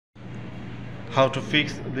how to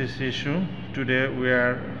fix this issue. Today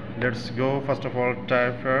let's go. First of all,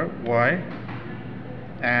 type here Y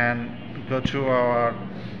and go to our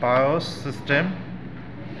BIOS system.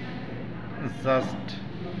 Just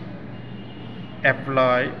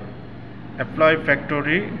apply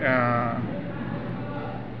factory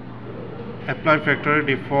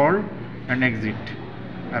default and exit.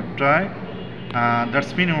 Apply.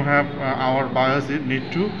 That's mean we have our BIOS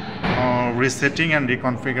need to resetting and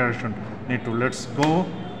reconfiguration need to. Let's go.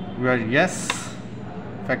 We are yes.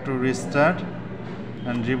 Factory restart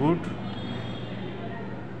and reboot.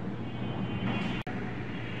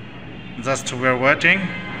 Just we are waiting.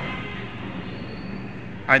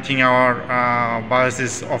 I think our BIOS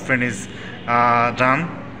is often is done.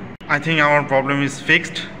 I think our problem is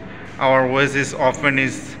fixed. Our OS is often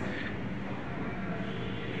is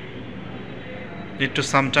need to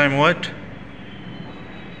sometime wait.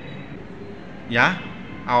 Yeah,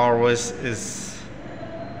 our OS is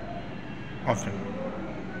often.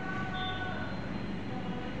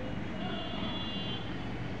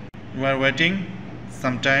 We are waiting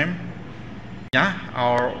sometime. Yeah,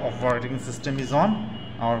 our operating system is on.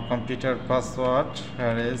 Our computer password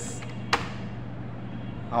here is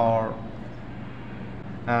our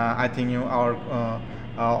I think our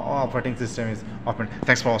operating system is open.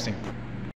 Thanks for watching.